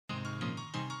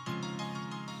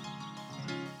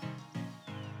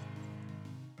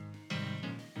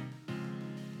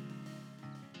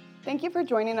Thank you for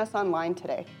joining us online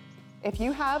today. If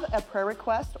you have a prayer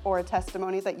request or a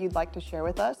testimony that you'd like to share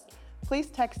with us, please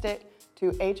text it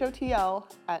to HOTL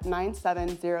at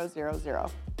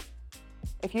 97000.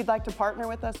 If you'd like to partner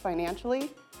with us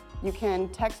financially, you can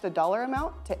text a dollar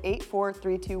amount to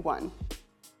 84321.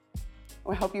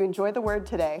 We hope you enjoy the word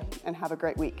today and have a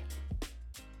great week.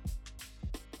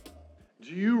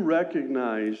 Do you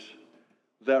recognize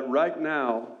that right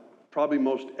now, probably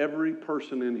most every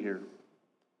person in here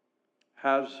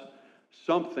has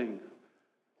something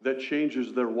that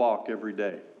changes their walk every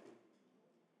day?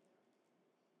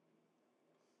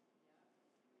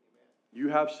 You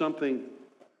have something,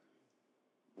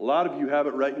 a lot of you have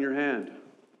it right in your hand.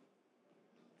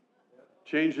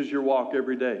 Changes your walk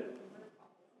every day.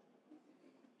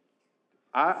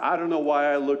 I don't know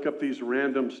why I look up these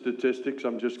random statistics.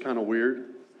 I'm just kind of weird.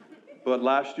 But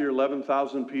last year,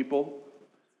 11,000 people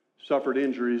suffered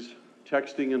injuries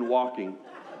texting and walking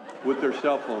with their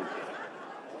cell phone.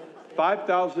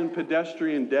 5,000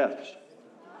 pedestrian deaths.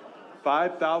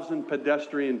 5,000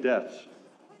 pedestrian deaths.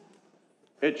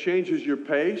 It changes your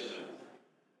pace.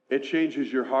 It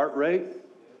changes your heart rate.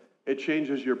 It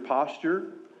changes your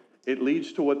posture. It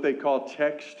leads to what they call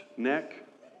text neck.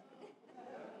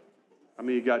 I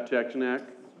mean, you got text neck.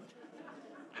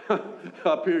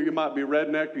 Up here, you might be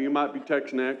redneck or you might be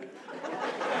text neck.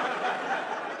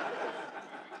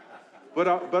 But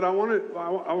I want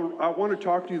to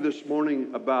talk to you this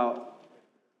morning about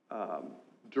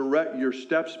your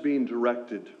steps being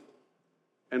directed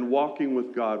and walking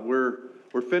with God. We're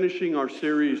finishing our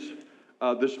series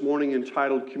this morning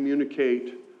entitled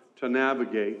Communicate to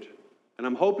Navigate. And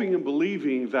I'm hoping and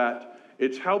believing that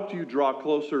it's helped you draw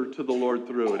closer to the Lord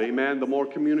through it. Amen. The more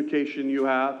communication you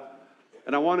have.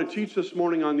 And I want to teach this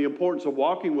morning on the importance of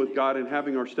walking with God and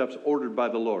having our steps ordered by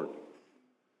the Lord.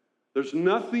 There's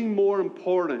nothing more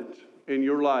important in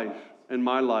your life and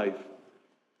my life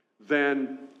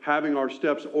than having our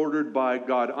steps ordered by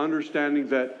God, understanding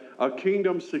that a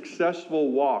kingdom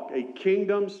successful walk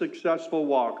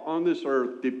on this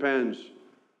earth depends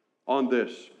on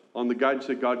this, on the guidance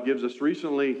that God gives us.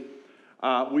 Recently,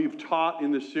 we've taught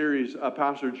in this series,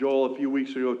 Pastor Joel a few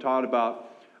weeks ago taught about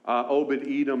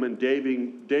Obed-Edom and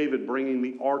David bringing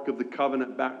the Ark of the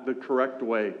Covenant back the correct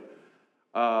way.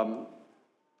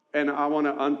 And I want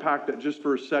to unpack that just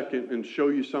for a second and show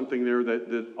you something there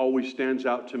that always stands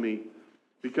out to me.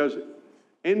 Because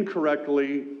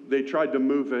incorrectly, they tried to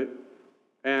move it,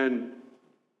 and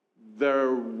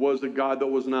there was a God that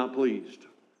was not pleased.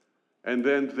 And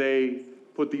then they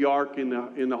put the ark in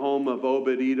the home of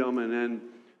Obed-Edom, and then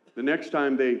the next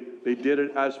time they did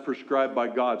it as prescribed by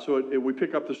God. So we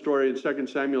pick up the story in 2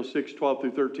 Samuel 6, 12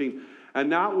 through 13. And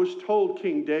now it was told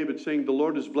King David, saying, "The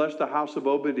Lord has blessed the house of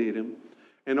Obed-Edom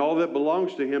and all that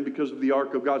belongs to him because of the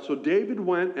ark of God." So David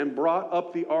went and brought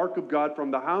up the ark of God from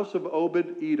the house of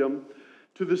Obed-Edom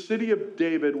to the city of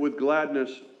David with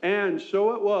gladness. And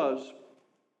so it was,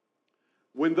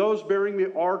 when those bearing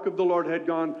the ark of the Lord had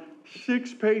gone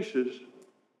 6 paces,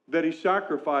 that he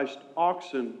sacrificed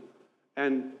oxen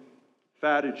and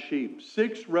fatted sheep.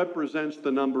 6 represents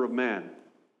the number of man.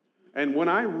 And when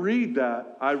I read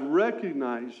that, I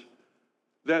recognize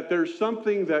that there's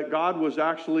something that God was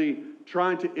actually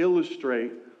trying to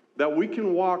illustrate, that we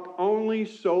can walk only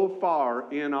so far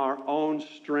in our own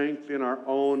strength, in our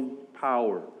own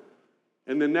power.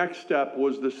 And the next step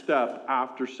was the step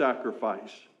after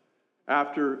sacrifice,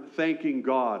 after thanking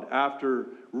God, after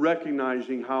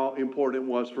recognizing how important it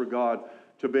was for God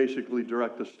to basically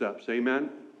direct the steps. Amen?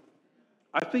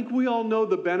 I think we all know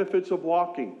the benefits of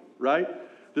walking, right?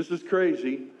 This is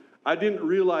crazy. I didn't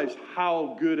realize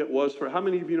how good it was for. How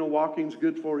many of you know walking's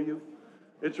good for you?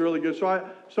 It's really good. So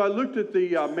I looked at the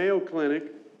Mayo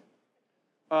Clinic,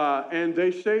 and they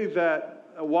say that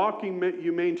walking,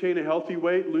 you maintain a healthy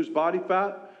weight, lose body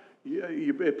fat.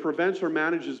 It prevents or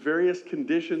manages various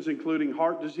conditions, including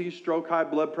heart disease, stroke, high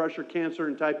blood pressure, cancer,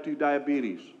 and type 2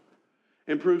 diabetes.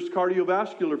 Improves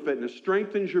cardiovascular fitness,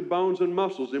 strengthens your bones and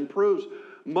muscles, improves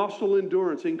muscle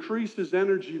endurance, increases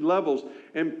energy levels,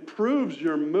 improves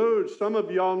your mood. Some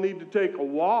of y'all need to take a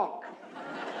walk.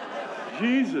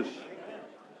 Jesus.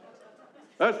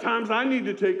 There's times I need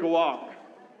to take a walk.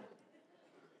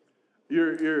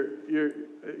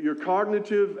 Your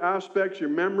cognitive aspects, your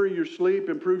memory, your sleep,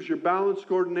 improves your balance,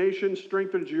 coordination,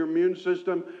 strengthens your immune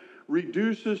system,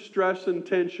 reduces stress and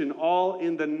tension, all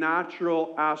in the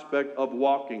natural aspect of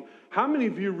walking. How many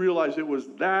of you realize it was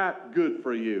that good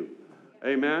for you?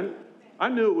 Amen? I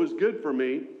knew it was good for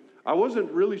me. I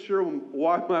wasn't really sure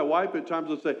why my wife at times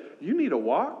would say, "You need a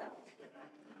walk?"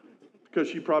 Because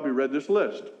she probably read this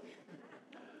list.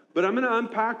 But I'm going to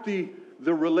unpack the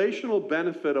the relational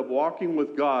benefit of walking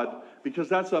with God, because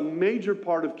that's a major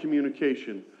part of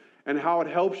communication and how it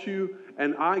helps you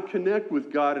and I connect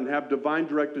with God and have divine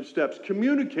directed steps.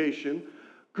 Communication,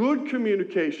 good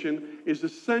communication, is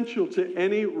essential to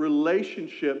any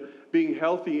relationship being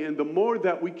healthy. And the more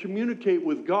that we communicate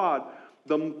with God,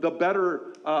 the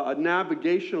better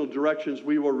navigational directions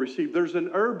we will receive. There's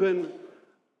an urban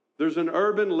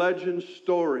legend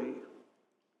story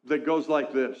that goes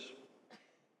like this.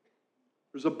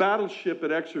 There's a battleship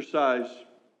at exercise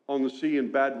on the sea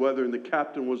in bad weather, and the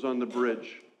captain was on the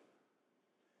bridge.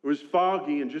 It was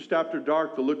foggy, and just after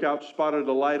dark, the lookout spotted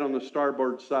a light on the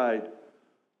starboard side.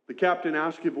 The captain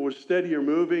asked if it was steady or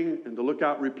moving, and the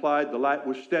lookout replied the light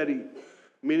was steady,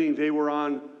 meaning they were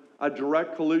on a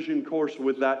direct collision course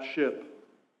with that ship.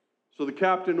 So the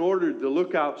captain ordered the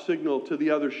lookout signal to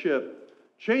the other ship,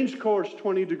 change course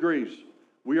 20 degrees.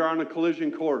 We are on a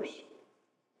collision course.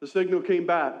 The signal came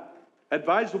back,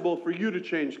 advisable for you to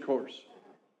change course.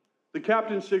 The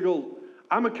captain signaled,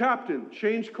 I'm a captain,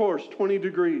 change course 20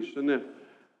 degrees. And then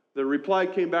the reply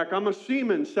came back, I'm a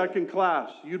seaman, second class.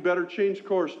 You'd better change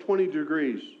course 20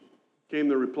 degrees, came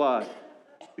the reply.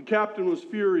 The captain was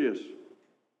furious.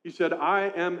 He said,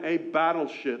 I am a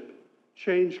battleship,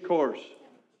 change course.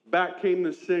 Back came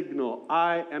the signal,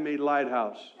 I am a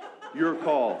lighthouse, your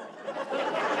call.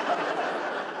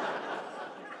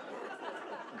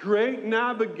 Great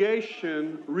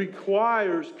navigation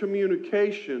requires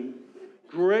communication,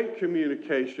 great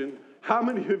communication. How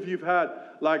many of you have had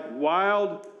like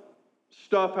wild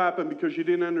stuff happen because you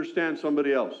didn't understand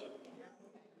somebody else?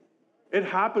 It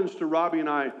happens to Robbie and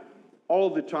I all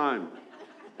the time.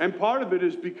 And part of it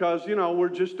is because, we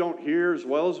just don't hear as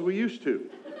well as we used to.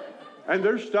 And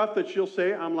there's stuff that she'll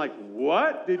say, I'm like,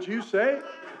 what did you say?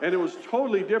 And it was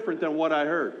totally different than what I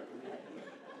heard.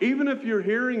 Even if your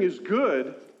hearing is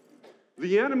good,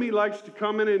 the enemy likes to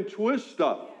come in and twist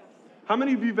stuff. How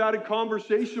many of you have had a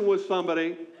conversation with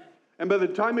somebody, and by the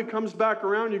time it comes back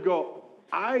around, you go,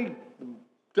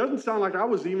 doesn't sound like I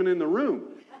was even in the room,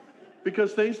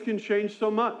 because things can change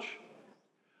so much.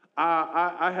 We've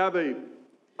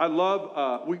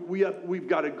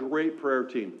got a great prayer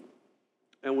team,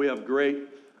 and we have great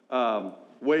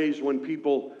ways when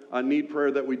people need prayer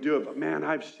that we do it. But man,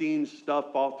 I've seen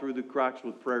stuff fall through the cracks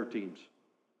with prayer teams.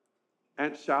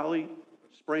 Aunt Sally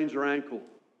sprains her ankle,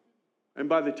 and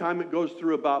by the time it goes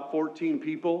through about 14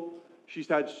 people, she's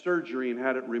had surgery and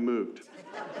had it removed.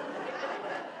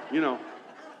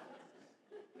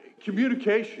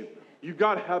 Communication. You've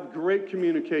got to have great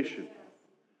communication.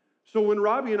 So when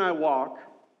Robbie and I walk,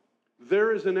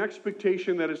 there is an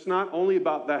expectation that it's not only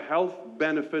about the health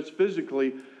benefits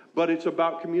physically, but it's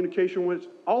about communication, which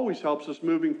always helps us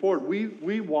moving forward.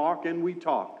 We walk and we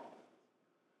talk.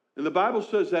 And the Bible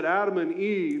says that Adam and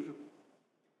Eve,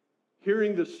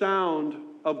 hearing the sound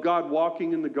of God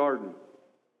walking in the garden,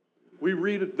 we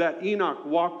read that Enoch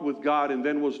walked with God and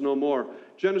then was no more.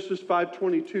 Genesis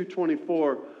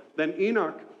 5:22-24, then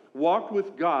Enoch walked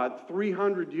with God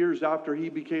 300 years after he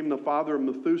became the father of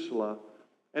Methuselah,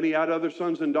 and he had other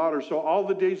sons and daughters. So all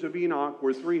the days of Enoch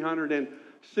were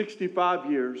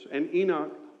 365 years, and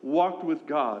Enoch walked with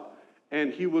God,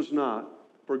 and he was not,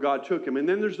 for God took him. And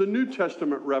then there's the New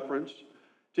Testament reference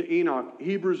to Enoch.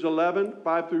 Hebrews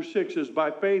 11:5-6 says,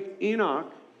 by faith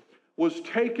Enoch was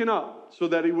taken up so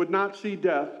that he would not see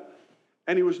death,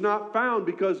 and he was not found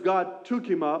because God took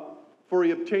him up, for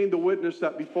he obtained the witness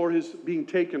that before his being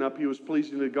taken up, he was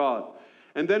pleasing to God.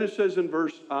 And then it says in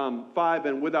verse 5,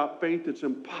 and without faith it's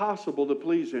impossible to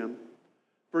please him,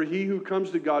 for he who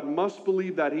comes to God must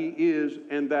believe that he is,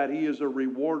 and that he is a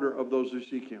rewarder of those who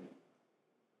seek him.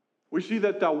 We see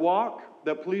that the walk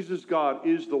that pleases God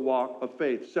is the walk of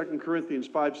faith. 2 Corinthians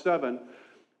 5:7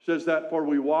 says that, for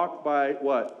we walk by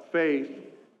what? Faith,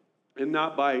 and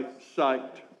not by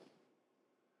sight.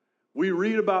 We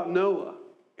read about Noah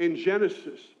in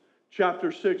Genesis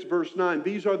chapter 6, verse 9.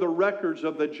 These are the records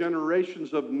of the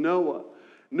generations of Noah.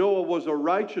 Noah was a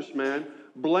righteous man,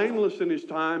 blameless in his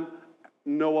time.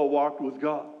 Noah walked with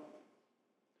God.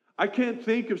 I can't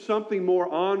think of something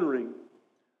more honoring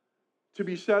to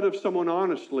be said of someone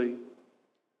honestly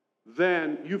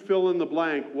than you fill in the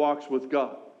blank walks with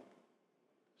God.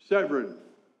 Severin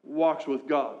walks with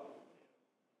God.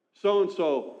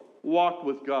 So-and-so walked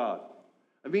with God.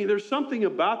 I mean, there's something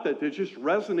about that just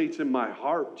resonates in my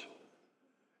heart.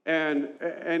 And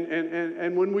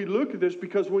when we look at this,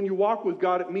 because when you walk with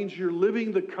God, it means you're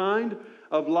living the kind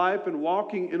of life and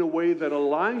walking in a way that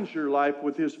aligns your life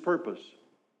with his purpose.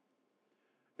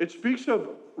 It speaks of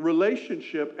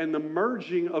relationship and the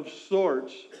merging of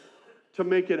sorts to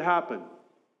make it happen.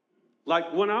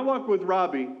 Like when I walk with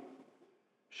Robbie,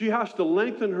 She has to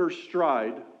lengthen her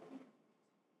stride,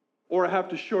 or I have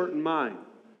to shorten mine.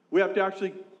 We have to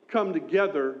actually come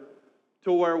together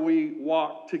to where we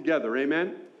walk together.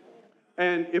 Amen?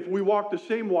 And if we walk the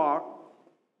same walk,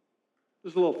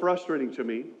 this is a little frustrating to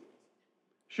me,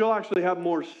 she'll actually have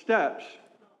more steps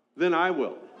than I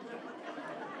will.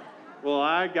 Well,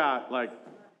 I got like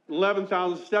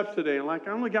 11,000 steps today. I'm like,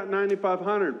 I only got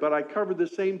 9,500, but I covered the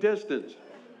same distance.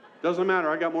 Doesn't matter.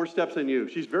 I got more steps than you.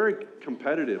 She's very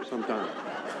competitive sometimes.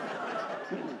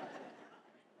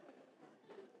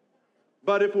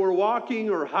 But if we're walking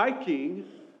or hiking,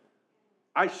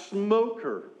 I smoke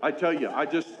her. I tell you,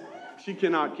 she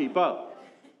cannot keep up.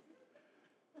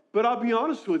 But I'll be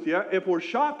honest with you, if we're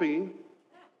shopping,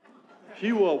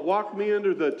 she will walk me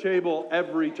under the table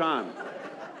every time.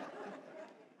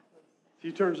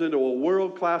 She turns into a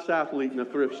world-class athlete in a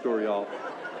thrift store, y'all.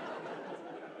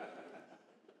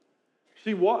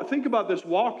 See, think about this.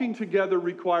 Walking together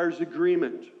requires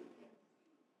agreement.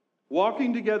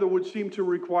 Walking together would seem to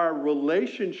require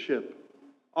relationship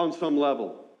on some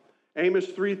level. Amos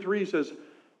 3:3 says,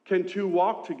 can two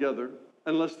walk together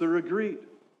unless they're agreed?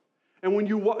 And when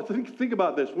you think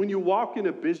about this. When you walk in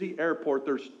a busy airport,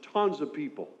 there's tons of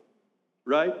people,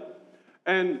 right?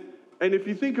 And if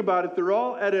you think about it, they're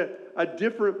all at a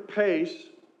different pace,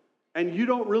 and you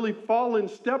don't really fall in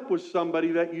step with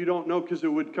somebody that you don't know because it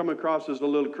would come across as a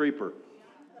little creeper.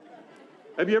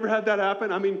 Have you ever had that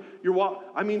happen? I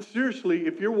mean, seriously,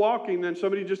 if you're walking, then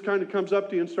somebody just kind of comes up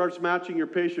to you and starts matching your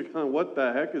pace. You're going, what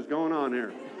the heck is going on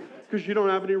here? Because you don't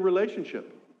have any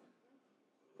relationship.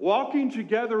 Walking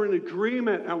together in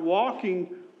agreement and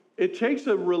walking, it takes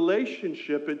a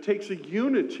relationship. It takes a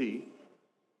unity.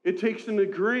 It takes an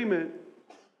agreement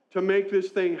to make this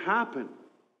thing happen.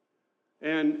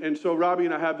 And so Robbie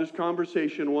and I have this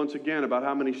conversation once again about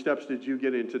how many steps did you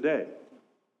get in today.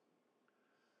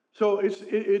 So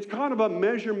it's kind of a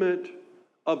measurement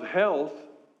of health,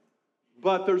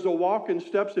 but there's a walk in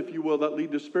steps, if you will, that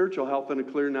lead to spiritual health and a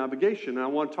clear navigation. And I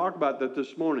want to talk about that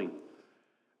this morning.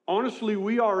 Honestly,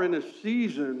 we are in a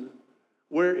season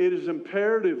where it is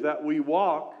imperative that we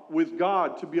walk with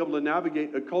God to be able to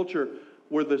navigate a culture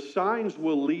where the signs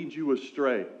will lead you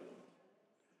astray.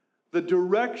 The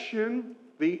direction,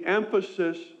 the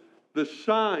emphasis, the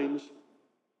signs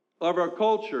of our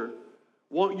culture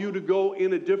want you to go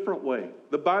in a different way.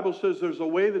 The Bible says there's a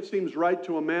way that seems right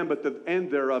to a man, but the end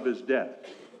thereof is death.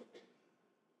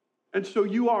 And so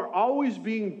you are always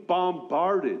being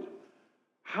bombarded.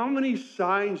 How many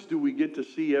signs do we get to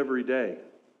see every day?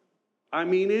 I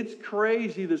mean, it's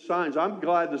crazy, the signs. I'm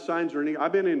glad the signs are in English.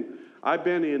 I've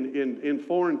been in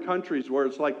foreign countries where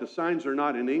it's like the signs are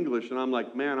not in English, and I'm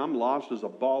like, man, I'm lost as a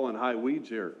ball in high weeds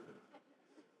here.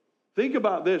 Think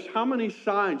about this. How many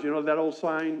signs, that old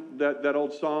sign, that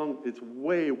old song, it's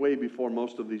way, way before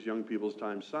most of these young people's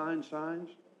time. Signs,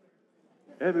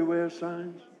 everywhere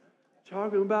signs.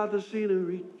 Talking about the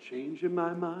scenery, changing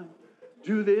my mind.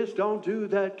 Do this, don't do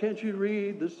that, can't you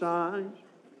read the signs?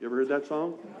 You ever heard that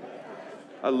song?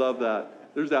 I love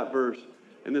that. There's that verse.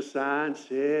 And the sign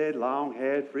said,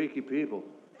 long-haired, freaky people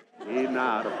need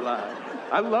not apply.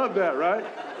 I love that, right?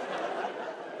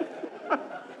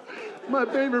 My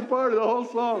favorite part of the whole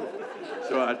song.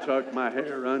 So I tucked my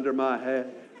hair under my hat,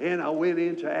 and I went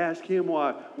in to ask him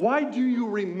why. Why do you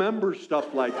remember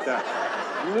stuff like that?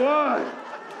 Why?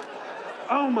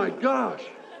 Oh, my gosh.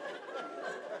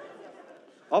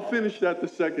 I'll finish that the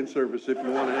second service if you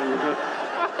want to hang with me.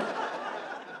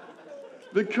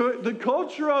 The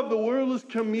culture of the world is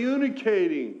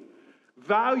communicating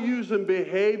values and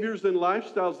behaviors and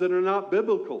lifestyles that are not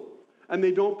biblical, and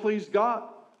they don't please God.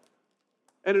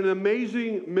 And an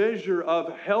amazing measure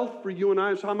of health for you and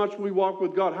I is how much we walk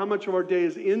with God, how much of our day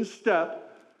is in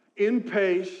step, in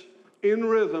pace, in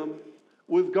rhythm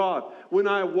with God. When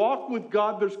I walk with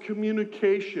God, there's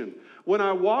communication. When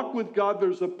I walk with God,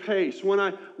 there's a pace. When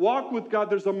I walk with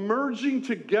God, there's a merging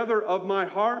together of my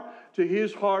heart to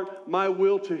His heart, my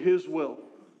will to His will.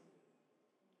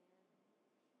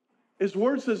 His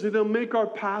word says it'll make our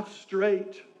path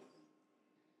straight.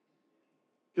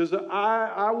 Because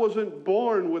I wasn't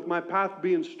born with my path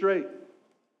being straight.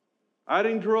 I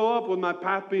didn't grow up with my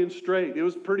path being straight. It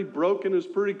was pretty broken. It was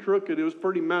pretty crooked. It was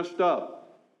pretty messed up.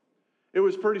 It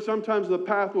was sometimes the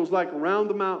path was like round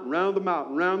the mountain, round the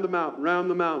mountain, round the mountain,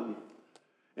 round the mountain.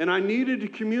 And I needed to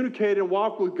communicate and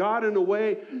walk with God in a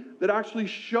way that actually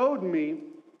showed me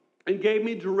and gave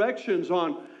me directions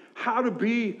on how to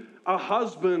be a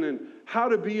husband and how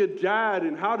to be a dad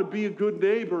and how to be a good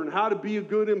neighbor and how to be a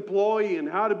good employee and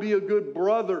how to be a good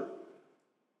brother.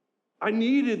 I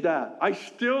needed that. I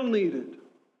still need it.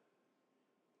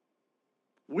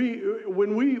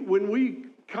 When we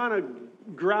kind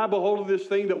of grab a hold of this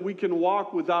thing that we can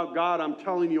walk without God, I'm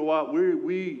telling you what,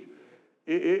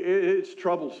 it's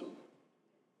troublesome.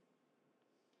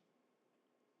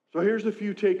 So here's a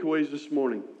few takeaways this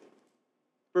morning.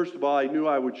 First of all, I knew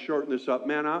I would shorten this up.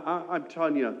 Man, I'm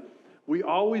telling you, we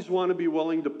always want to be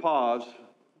willing to pause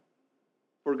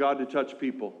for God to touch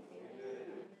people.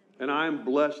 And I am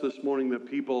blessed this morning that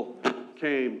people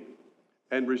came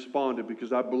and responded,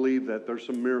 because I believe that there's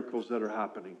some miracles that are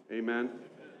happening. Amen?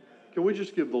 Can we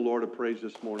just give the Lord a praise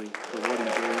this morning for what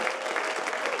He's doing?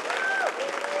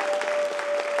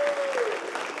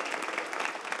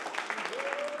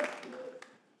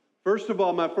 First of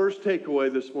all, my first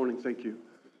takeaway this morning, thank you,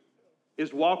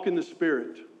 is walk in the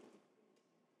Spirit.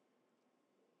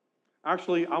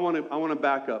 Actually, I want to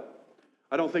back up.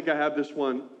 I don't think I have this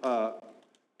one.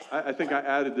 I think I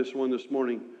added this one this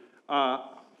morning.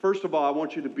 First of all, I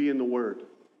want you to be in the Word.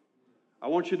 I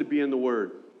want you to be in the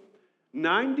Word.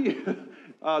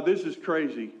 This is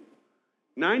crazy.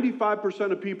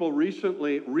 95% of people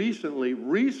recently,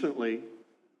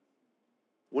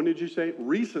 when did you say?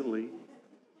 Recently,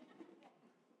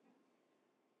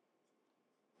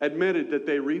 admitted that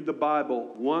they read the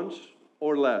Bible once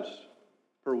or less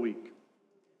per week.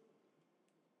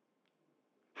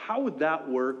 How would that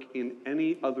work in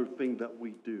any other thing that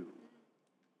we do?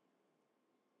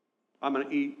 I'm going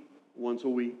to eat once a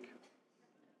week.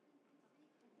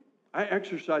 I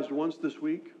exercised once this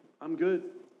week. I'm good.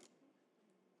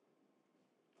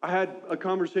 I had a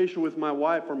conversation with my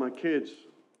wife or my kids,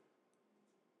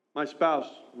 my spouse,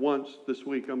 once this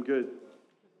week. I'm good.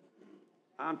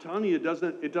 I'm telling you,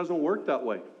 it doesn't work that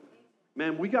way.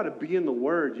 Man, we got to be in the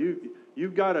Word.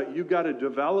 You've got to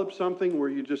develop something where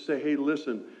you just say, hey,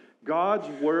 listen, God's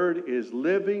Word is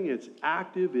living, it's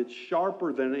active, it's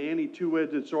sharper than any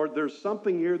two-edged sword. There's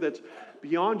something here that's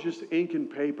beyond just ink and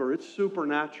paper. It's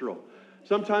supernatural.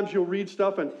 Sometimes you'll read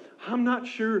stuff and I'm not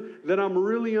sure that I'm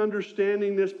really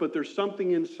understanding this, but there's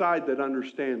something inside that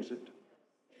understands it.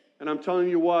 And I'm telling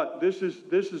you what, this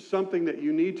is something that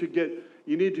you need to get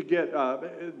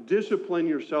discipline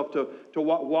yourself to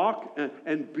walk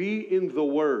and be in the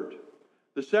Word.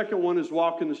 The second one is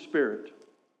walk in the Spirit.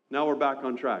 Now we're back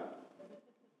on track.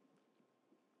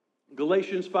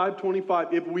 Galatians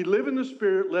 5:25, if we live in the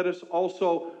Spirit, let us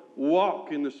also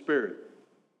walk in the Spirit.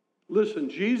 Listen,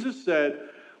 Jesus said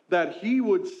that He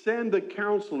would send the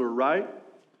counselor, right?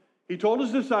 He told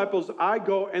His disciples, I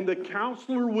go and the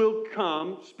counselor will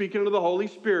come, speaking of the Holy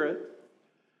Spirit.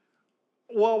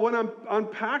 Well, when I'm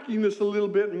unpacking this a little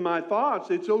bit in my thoughts,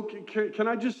 it's okay. Can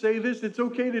I just say this? It's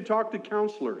okay to talk to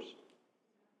counselors,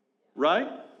 right?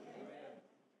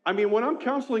 I mean, when I'm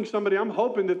counseling somebody, I'm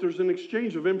hoping that there's an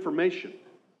exchange of information.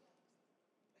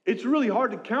 It's really hard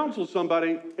to counsel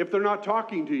somebody if they're not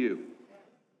talking to you,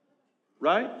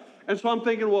 right? And so I'm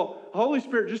thinking, well, Holy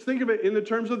Spirit, just think of it in the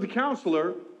terms of the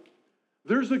counselor.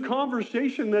 There's a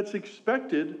conversation that's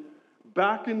expected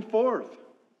back and forth.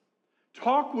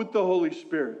 Talk with the Holy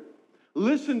Spirit.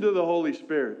 Listen to the Holy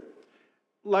Spirit.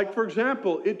 Like, for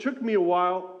example, it took me a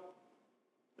while.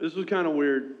 This was kind of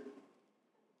weird.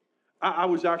 I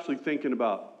was actually thinking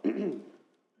about,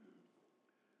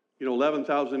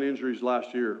 11,000 injuries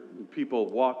last year, people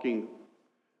walking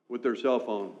with their cell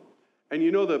phone. And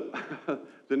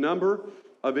the number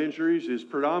of injuries is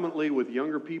predominantly with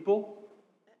younger people.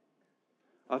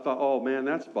 I thought, oh man,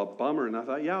 that's a bummer. And I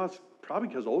thought, yeah, it's probably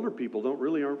because older people aren't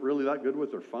really that good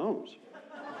with their phones.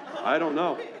 I don't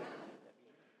know.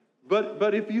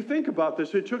 But if you think about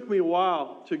this, it took me a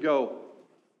while to go,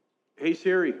 hey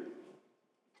Siri.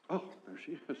 Oh, there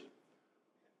she is.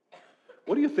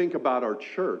 What do you think about our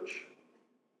church?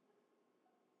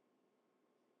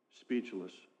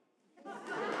 Speechless.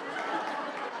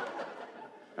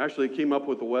 Actually, it came up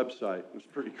with a website. It was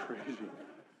pretty crazy.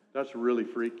 That's really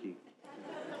freaky.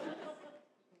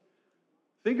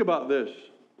 Think about this.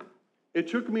 It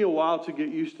took me a while to get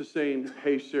used to saying,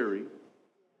 hey Siri.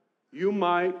 You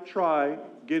might try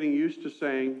getting used to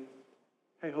saying,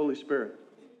 hey Holy Spirit,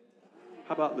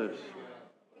 how about this?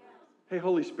 Hey,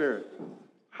 Holy Spirit,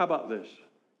 how about this?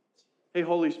 Hey,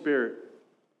 Holy Spirit,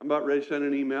 I'm about ready to send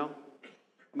an email.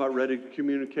 I'm about ready to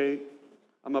communicate.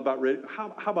 I'm about ready.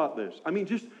 How about this? I mean,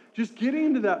 just getting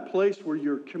into that place where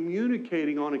you're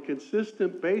communicating on a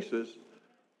consistent basis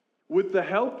with the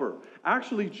helper.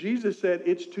 Actually, Jesus said,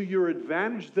 it's to your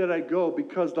advantage that I go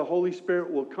because the Holy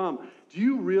Spirit will come. Do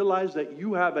you realize that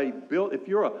you have if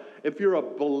you're a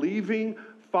believing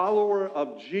follower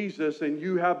of Jesus and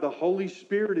you have the Holy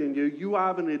Spirit in you, you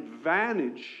have an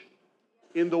advantage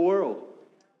in the world.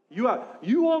 You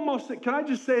almost, can I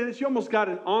just say this? You almost got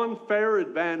an unfair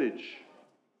advantage,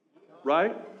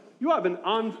 right? You have an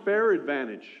unfair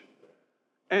advantage.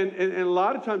 And a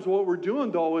lot of times what we're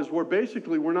doing, though, is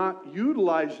we're not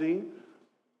utilizing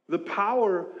the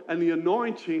power and the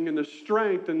anointing and the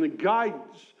strength and the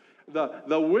guidance,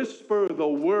 the whisper, the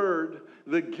word,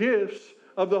 the gifts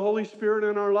of the Holy Spirit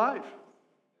in our life.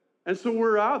 And so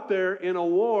we're out there in a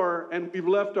war and we've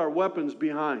left our weapons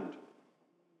behind.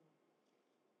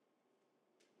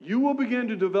 You will begin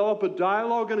to develop a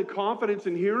dialogue and a confidence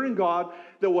in hearing God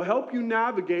that will help you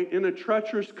navigate in a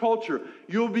treacherous culture.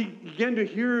 You'll begin to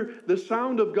hear the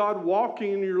sound of God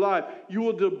walking in your life. You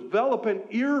will develop an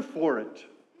ear for it.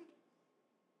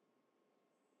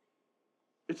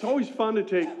 It's always fun to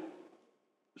take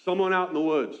someone out in the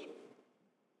woods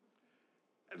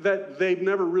that they've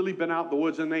never really been out in the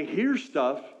woods and they hear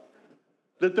stuff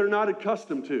that they're not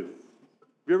accustomed to.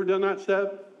 Have you ever done that,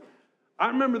 Seb? I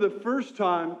remember the first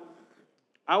time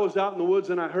I was out in the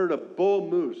woods and I heard a bull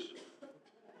moose.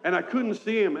 And I couldn't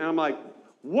see him. And I'm like,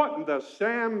 what in the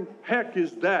Sam heck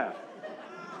is that?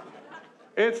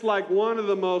 It's like one of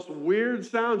the most weird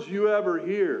sounds you ever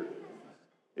hear.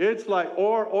 It's like,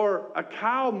 or a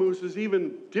cow moose is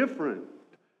even different.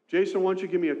 Jason, why don't you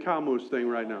give me a cow moose thing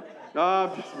right now? No,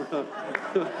 I'm just...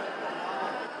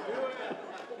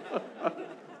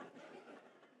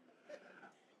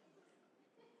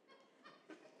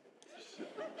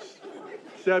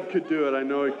 Seb could do it. I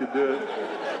know he could do it.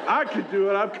 I could do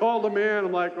it. I've called him in.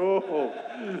 I'm like, oh,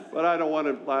 but I don't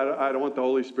want the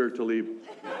Holy Spirit to leave.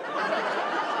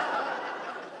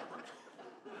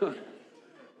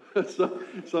 So,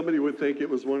 somebody would think it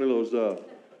was one of those.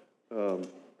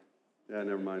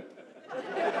 Never mind.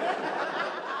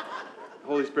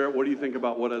 Holy Spirit, what do you think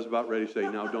about what I was about ready to say?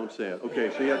 Now, don't say it. Okay,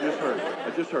 so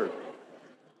I just heard.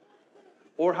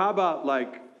 Or how about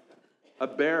like a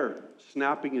bear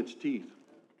snapping its teeth?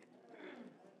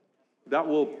 That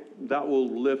will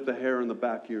lift the hair on the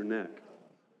back of your neck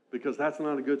because that's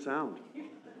not a good sound.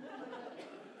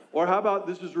 Or how about,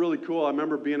 this is really cool. I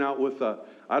remember being out with,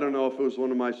 I don't know if it was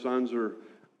one of my sons or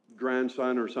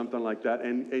grandson or something like that,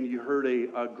 and you heard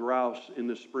a grouse in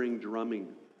the spring drumming.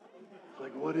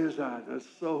 Like, what is that? That's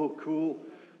so cool.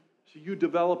 So you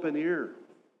develop an ear.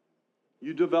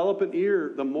 You develop an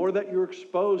ear. The more that you're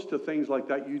exposed to things like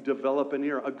that, you develop an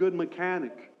ear. A good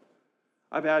mechanic.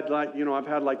 I've had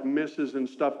misses and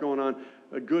stuff going on.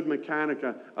 A good mechanic,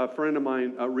 a friend of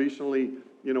mine recently,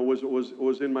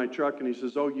 was in my truck and he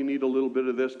says, oh, you need a little bit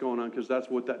of this going on because that's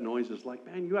what that noise is like.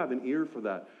 Man, you have an ear for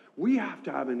that. We have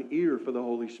to have an ear for the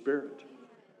Holy Spirit.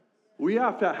 We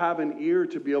have to have an ear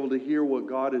to be able to hear what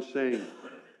God is saying.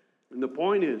 And the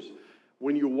point is,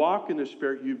 when you walk in the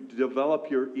Spirit, you develop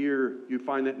your ear. You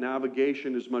find that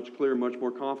navigation is much clearer, much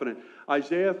more confident.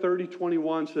 Isaiah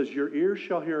 30:21 says, your ears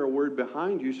shall hear a word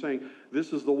behind you saying,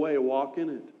 this is the way, walk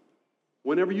in it.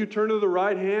 Whenever you turn to the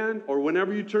right hand or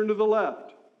whenever you turn to the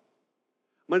left.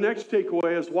 My next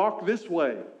takeaway is walk this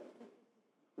way.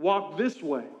 Walk this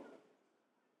way.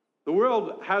 The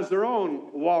world has their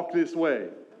own walk this way.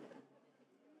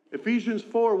 Ephesians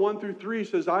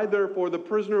 4:1-3 says, I therefore, the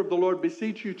prisoner of the Lord,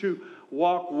 beseech you to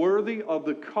walk worthy of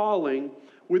the calling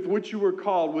with which you were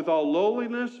called, with all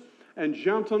lowliness and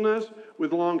gentleness,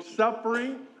 with long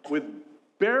suffering, with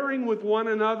bearing with one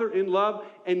another in love,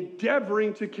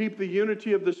 endeavoring to keep the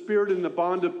unity of the Spirit in the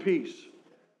bond of peace.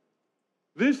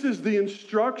 This is the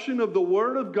instruction of the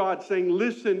Word of God saying,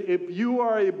 listen, if you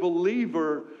are a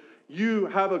believer, you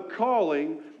have a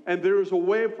calling, and there's a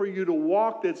way for you to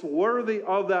walk that's worthy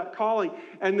of that calling.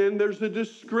 And then there's a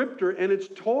descriptor, and it's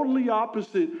totally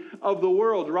opposite of the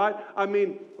world, right? I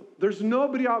mean, there's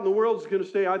nobody out in the world that's going to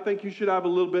say, I think you should have a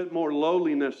little bit more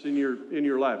lowliness in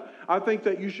your life. I think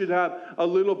that you should have a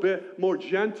little bit more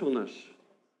gentleness.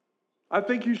 I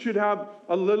think you should have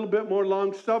a little bit more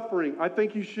long suffering. I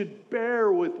think you should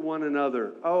bear with one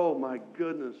another. Oh, my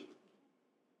goodness.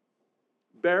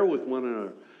 Bear with one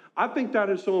another. I think that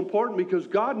is so important because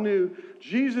God knew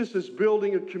Jesus is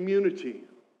building a community.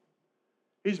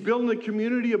 He's building a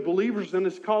community of believers, and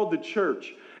it's called the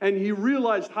church. And he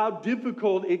realized how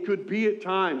difficult it could be at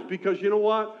times because you know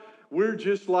what? We're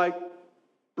just like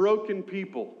broken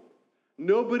people.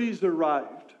 Nobody's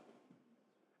arrived.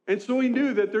 And so he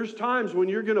knew that there's times when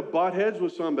you're going to butt heads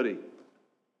with somebody.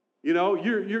 You know,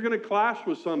 you're going to clash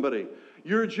with somebody.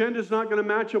 Your agenda is not going to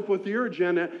match up with your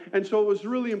agenda. And so it was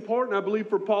really important, I believe,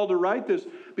 for Paul to write this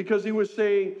because he was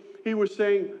saying, with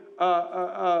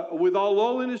all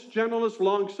lowliness, gentleness,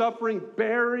 long suffering,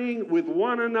 bearing with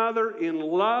one another in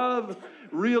love,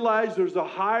 realize there's a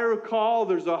higher call,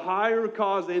 there's a higher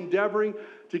cause, endeavoring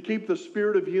to keep the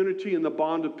spirit of unity in the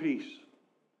bond of peace.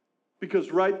 Because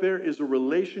right there is a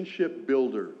relationship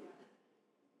builder.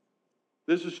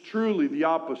 This is truly the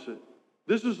opposite.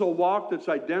 This is a walk that's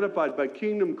identified by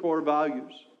kingdom core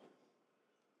values.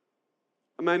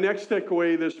 And my next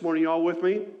takeaway this morning, y'all with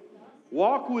me?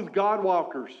 Walk with God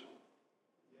walkers.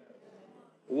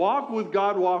 Walk with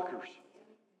God walkers.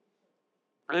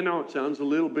 I know it sounds a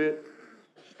little bit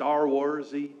Star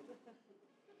Wars-y,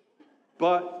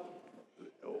 but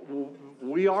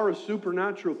we are a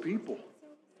supernatural people.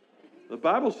 The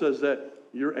Bible says that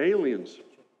you're aliens.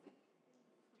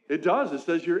 It does. It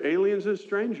says you're aliens and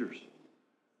strangers.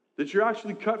 That you're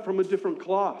actually cut from a different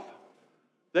cloth.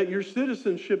 That your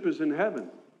citizenship is in heaven.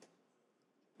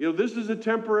 You know, this is a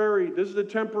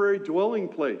temporary dwelling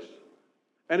place.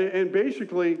 And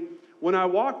basically, when I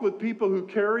walk with people who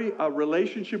carry a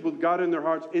relationship with God in their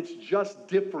hearts, it's just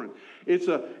different. It's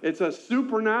a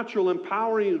supernatural,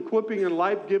 empowering, equipping, and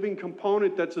life-giving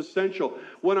component that's essential.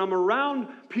 When I'm around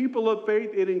people of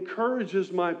faith, it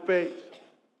encourages my faith.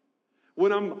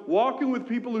 When I'm walking with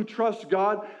people who trust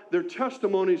God, their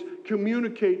testimonies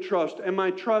communicate trust, and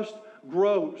my trust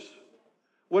grows.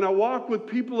 When I walk with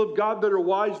people of God that are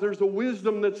wise, there's a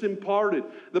wisdom that's imparted.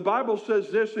 The Bible says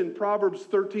this in Proverbs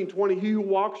 13:20, he who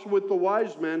walks with the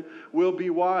wise men will be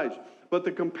wise, but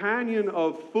the companion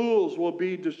of fools will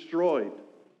be destroyed.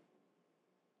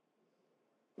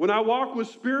 When I walk with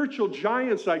spiritual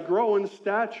giants, I grow in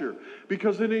stature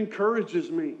because it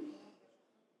encourages me.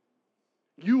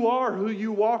 You are who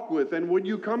you walk with, and when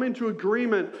you come into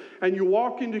agreement and you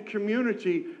walk into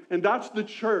community, and that's the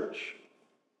church,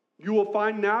 you will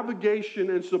find navigation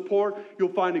and support.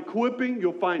 You'll find equipping.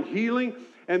 You'll find healing.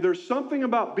 And there's something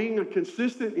about being a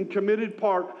consistent and committed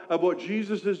part of what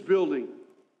Jesus is building.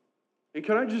 And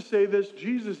can I just say this?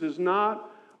 Jesus is not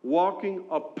walking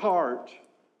apart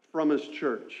from his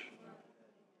church.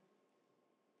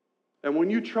 And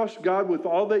when you trust God with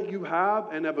all that you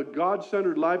have and have a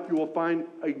God-centered life, you will find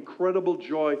incredible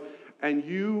joy, and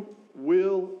you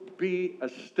will be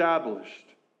established.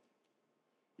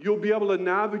 You'll be able to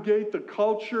navigate the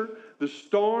culture, the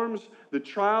storms, the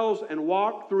trials, and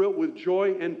walk through it with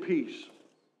joy and peace.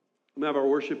 I'm going to have our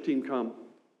worship team come.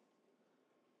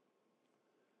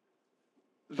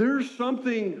 There's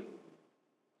something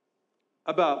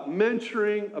about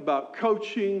mentoring, about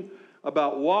coaching,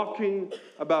 about walking,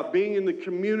 about being in the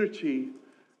community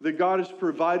that God has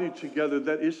provided together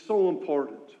that is so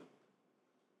important.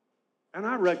 And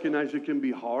I recognize it can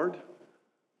be hard.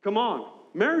 Come on.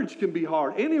 Marriage can be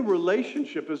hard. Any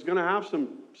relationship is going to have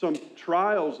some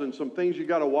trials and some things you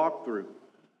got to walk through.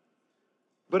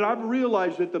 But I've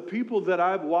realized that the people that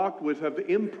I've walked with have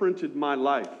imprinted my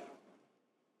life.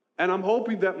 And I'm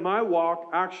hoping that my walk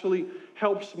actually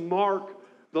helps mark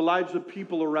the lives of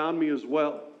people around me as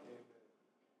well.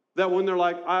 That when they're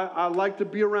like, I like to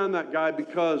be around that guy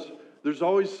because there's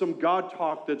always some God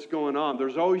talk that's going on.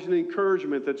 There's always an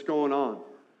encouragement that's going on.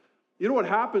 You know what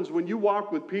happens when you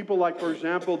walk with people like, for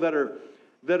example, that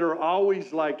are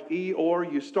always like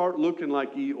Eeyore? You start looking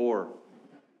like Eeyore.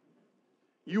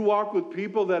 You walk with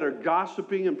people that are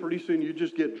gossiping, and pretty soon you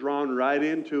just get drawn right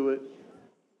into it.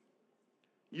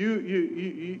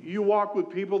 You walk with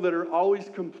people that are always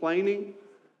complaining.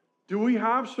 Do we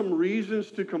have some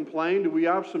reasons to complain? Do we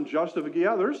have some justification?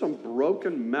 Yeah, there's some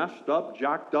broken, messed up,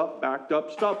 jacked up, backed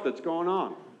up stuff that's going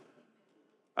on.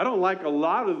 I don't like a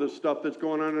lot of the stuff that's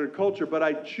going on in our culture, but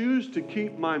I choose to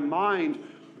keep my mind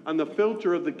on the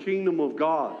filter of the kingdom of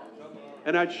God.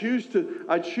 And I choose to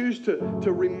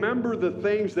remember the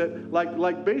things that,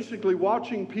 like basically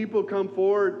watching people come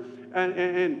forward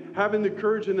and having the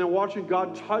courage and then watching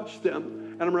God touch them.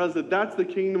 And I'm realizing that that's the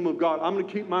kingdom of God. I'm going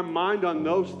to keep my mind on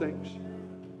those things.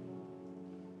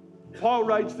 Paul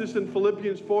writes this in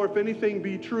Philippians 4, if anything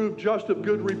be true, just of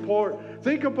good report,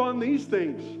 think upon these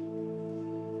things.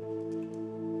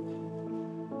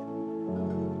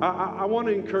 I want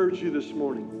to encourage you this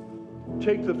morning.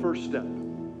 Take the first step.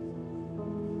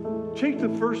 Take the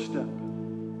first step.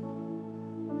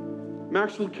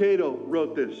 Max Lucado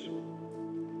wrote this.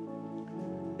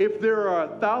 If there are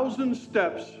 1,000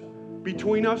 steps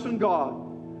between us and God,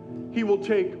 he will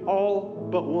take all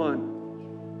but one.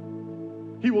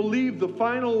 He will leave the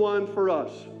final one for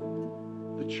us.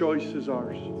 The choice is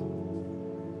ours.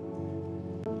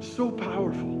 So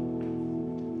powerful.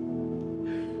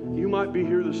 You might be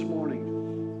here this morning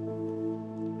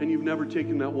and you've never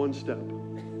taken that one step.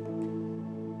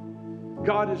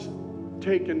 God has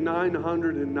taken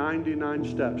 999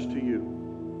 steps to you.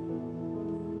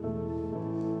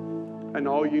 And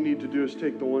all you need to do is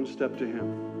take the one step to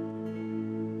him.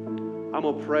 I'm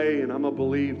going to pray and I'm going to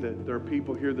believe that there are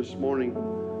people here this morning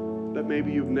that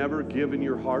maybe you've never given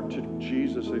your heart to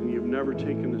Jesus and you've never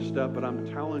taken the step, but I'm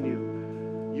telling you,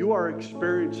 you are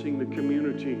experiencing the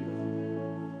community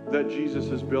that Jesus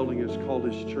is building is called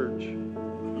His church.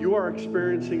 You are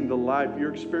experiencing the life.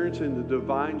 You're experiencing the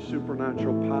divine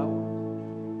supernatural power.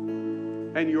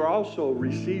 And you're also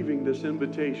receiving this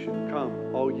invitation.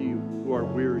 Come, all you who are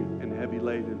weary and heavy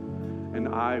laden, and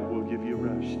I will give you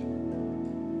rest.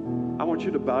 I want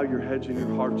you to bow your heads and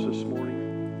your hearts this morning.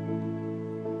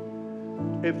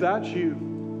 If that's you,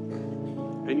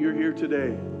 and you're here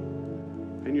today,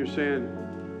 and you're saying,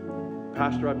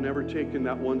 Pastor, I've never taken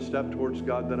that one step towards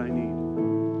God that I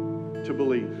need to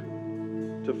believe,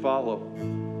 to follow.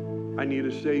 I need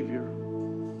a Savior.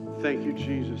 Thank you,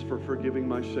 Jesus, for forgiving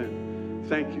my sin.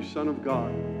 Thank you, Son of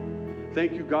God.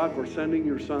 Thank you, God, for sending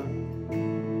your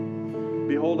Son.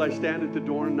 Behold, I stand at the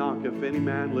door and knock. If any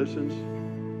man listens,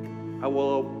 I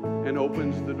will and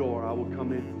opens the door, I will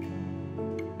come in.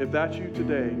 If that's you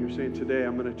today, and you're saying, today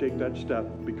I'm going to take that step,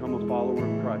 become a follower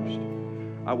of Christ,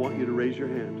 I want you to raise your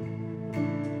hand.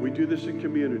 We do this in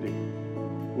community.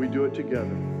 We do it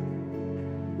together.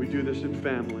 We do this in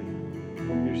family.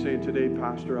 You're saying, today,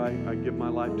 Pastor, I give my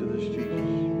life to this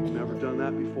Jesus. Never done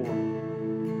that before.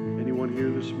 Anyone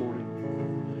here this morning?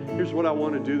 Here's what I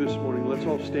want to do this morning. Let's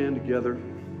all stand together.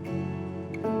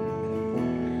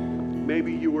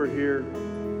 Maybe you were here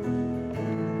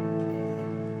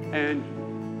and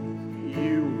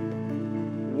you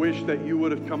wish that you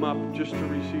would have come up just to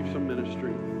receive some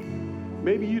ministry.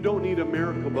 Maybe you don't need a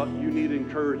miracle, but you need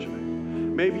encouragement.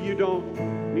 Maybe you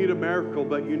don't need a miracle,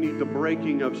 but you need the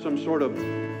breaking of some sort of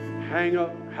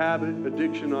hang-up, habit,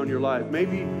 addiction on your life.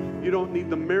 Maybe you don't need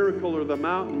the miracle or the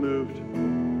mountain moved,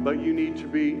 but you need to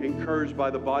be encouraged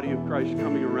by the body of Christ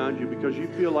coming around you because you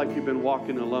feel like you've been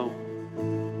walking alone.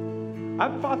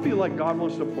 I feel like God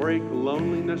wants to break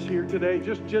loneliness here today.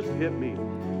 Just hit me.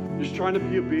 Just trying to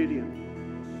be obedient.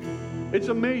 It's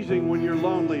amazing when you're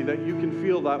lonely that you can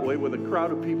feel that way with a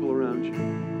crowd of people around you.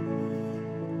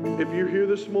 If you're here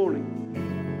this morning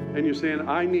and you're saying,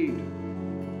 I need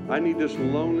this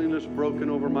loneliness broken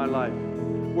over my life.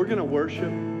 We're going to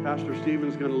worship. Pastor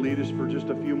Stephen's going to lead us for just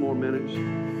a few more minutes.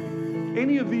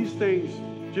 Any of these things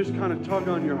just kind of tug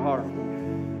on your heart.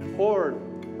 Or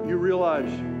you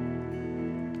realize,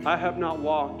 I have not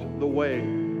walked the way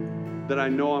that I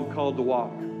know I'm called to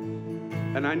walk.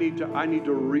 And I need to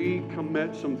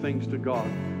recommit some things to God.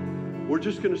 We're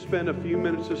just going to spend a few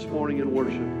minutes this morning in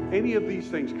worship. Any of these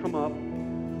things come up?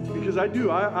 Because I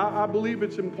believe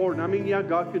it's important. I mean, yeah,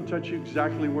 God can touch you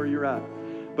exactly where you're at.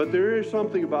 But there is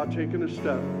something about taking a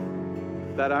step,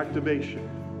 that activation,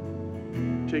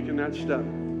 taking that step.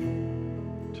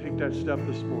 Take that step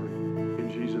this morning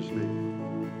in Jesus' name.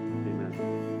 Amen.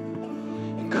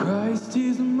 Christ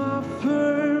is my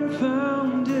firm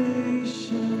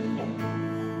foundation,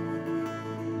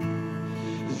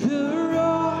 the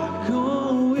rock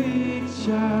on which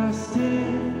I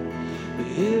stand.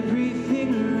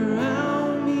 Everything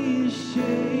around me is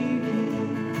shaking.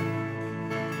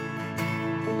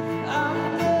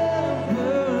 I've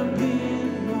never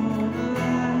been more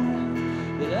alive,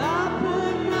 but I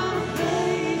put my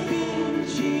faith in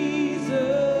Jesus,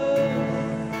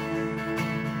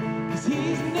 'cause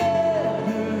He's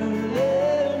never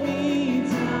let me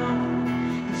down.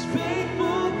 He's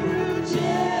faithful through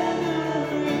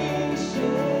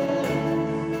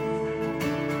generations.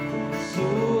 So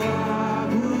I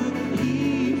would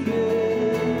keep it.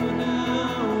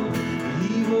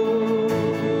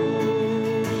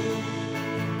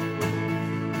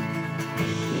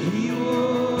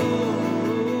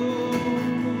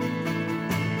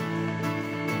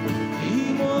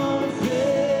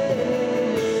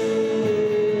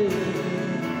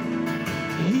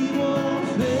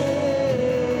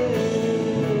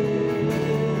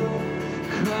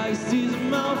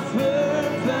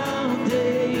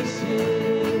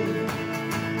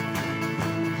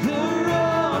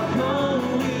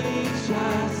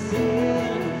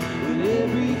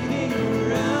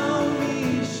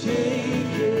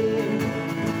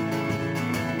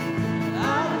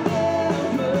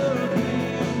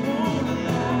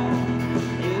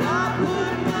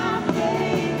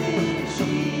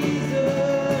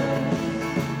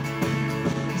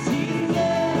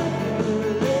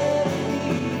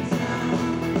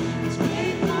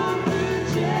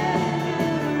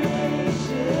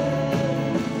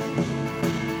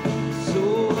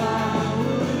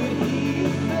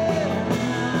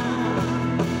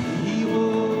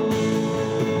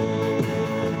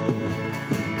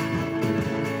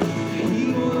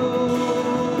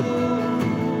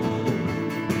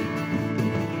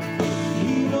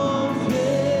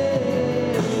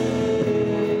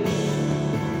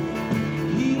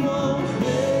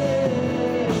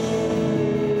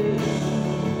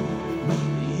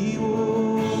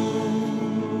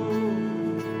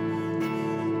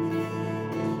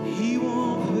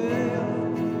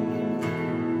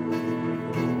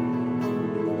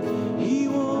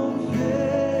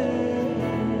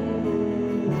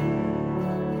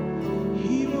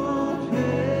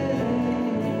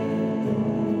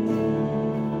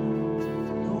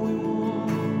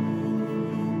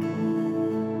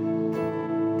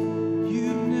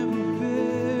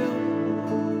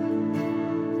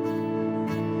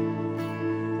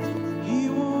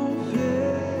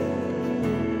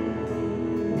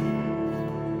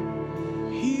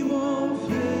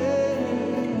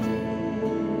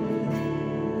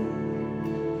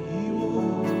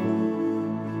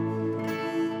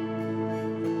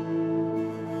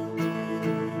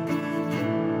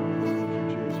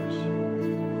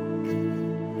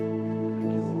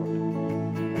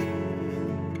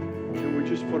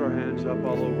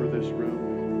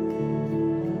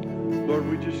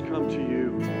 Lord, we just come to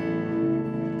you,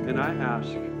 and I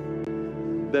ask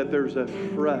that there's a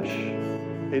fresh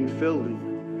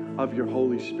infilling of your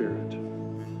Holy Spirit.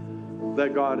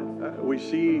 That God, we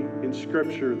see in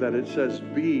Scripture that it says,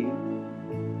 be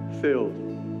filled.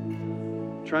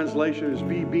 Translation is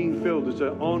being filled. It's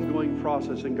an ongoing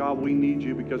process, and God, we need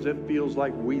you because it feels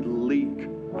like we leak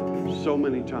so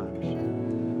many times.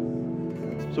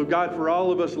 So God, for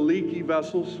all of us leaky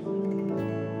vessels,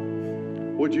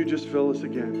 would you just fill us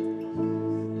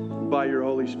again by your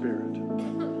Holy Spirit?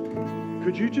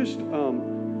 Could you just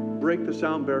break the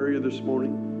sound barrier this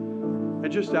morning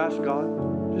and just ask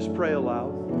God, just pray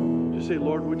aloud. Just say,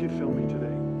 Lord, would you fill me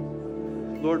today?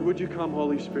 Lord, would you come,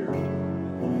 Holy Spirit?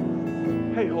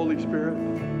 Hey, Holy Spirit,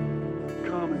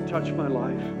 come and touch my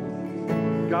life.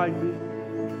 Guide me.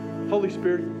 Holy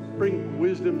Spirit, bring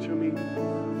wisdom to me.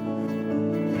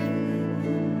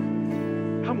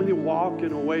 Help me to walk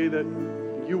in a way that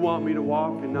you want me to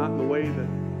walk and not in the way that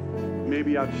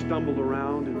maybe I've stumbled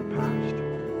around in the past.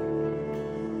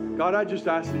 God, I just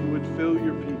ask that you would fill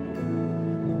your people.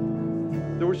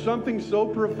 There was something so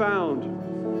profound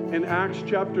in Acts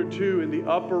chapter 2 in the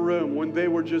upper room when they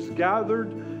were just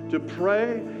gathered to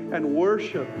pray and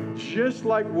worship, just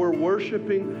like we're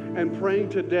worshiping and praying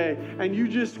today. And you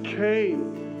just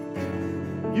came.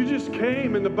 You just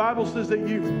came, and the Bible says that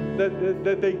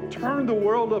that they turned the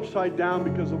world upside down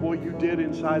because of what you did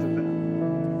inside of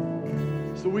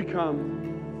them. So we come,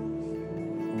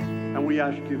 and we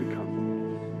ask you to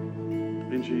come.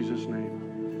 In Jesus' name,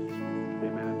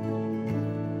 amen.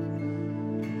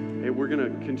 Hey, we're going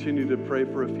to continue to pray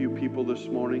for a few people this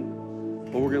morning,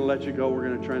 but we're going to let you go. We're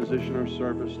going to transition our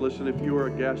service. Listen, if you are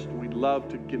a guest, we'd love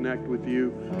to connect with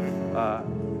you.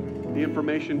 The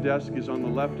information desk is on the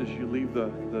left as you leave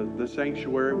the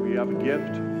sanctuary. We have a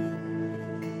gift.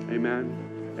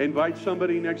 Amen. Invite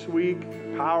somebody next week.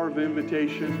 Power of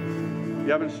invitation. If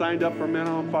you haven't signed up for Men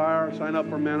on Fire, sign up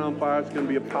for Men on Fire. It's going to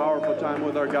be a powerful time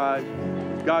with our guys.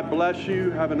 God bless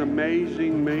you. Have an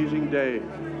amazing, amazing day.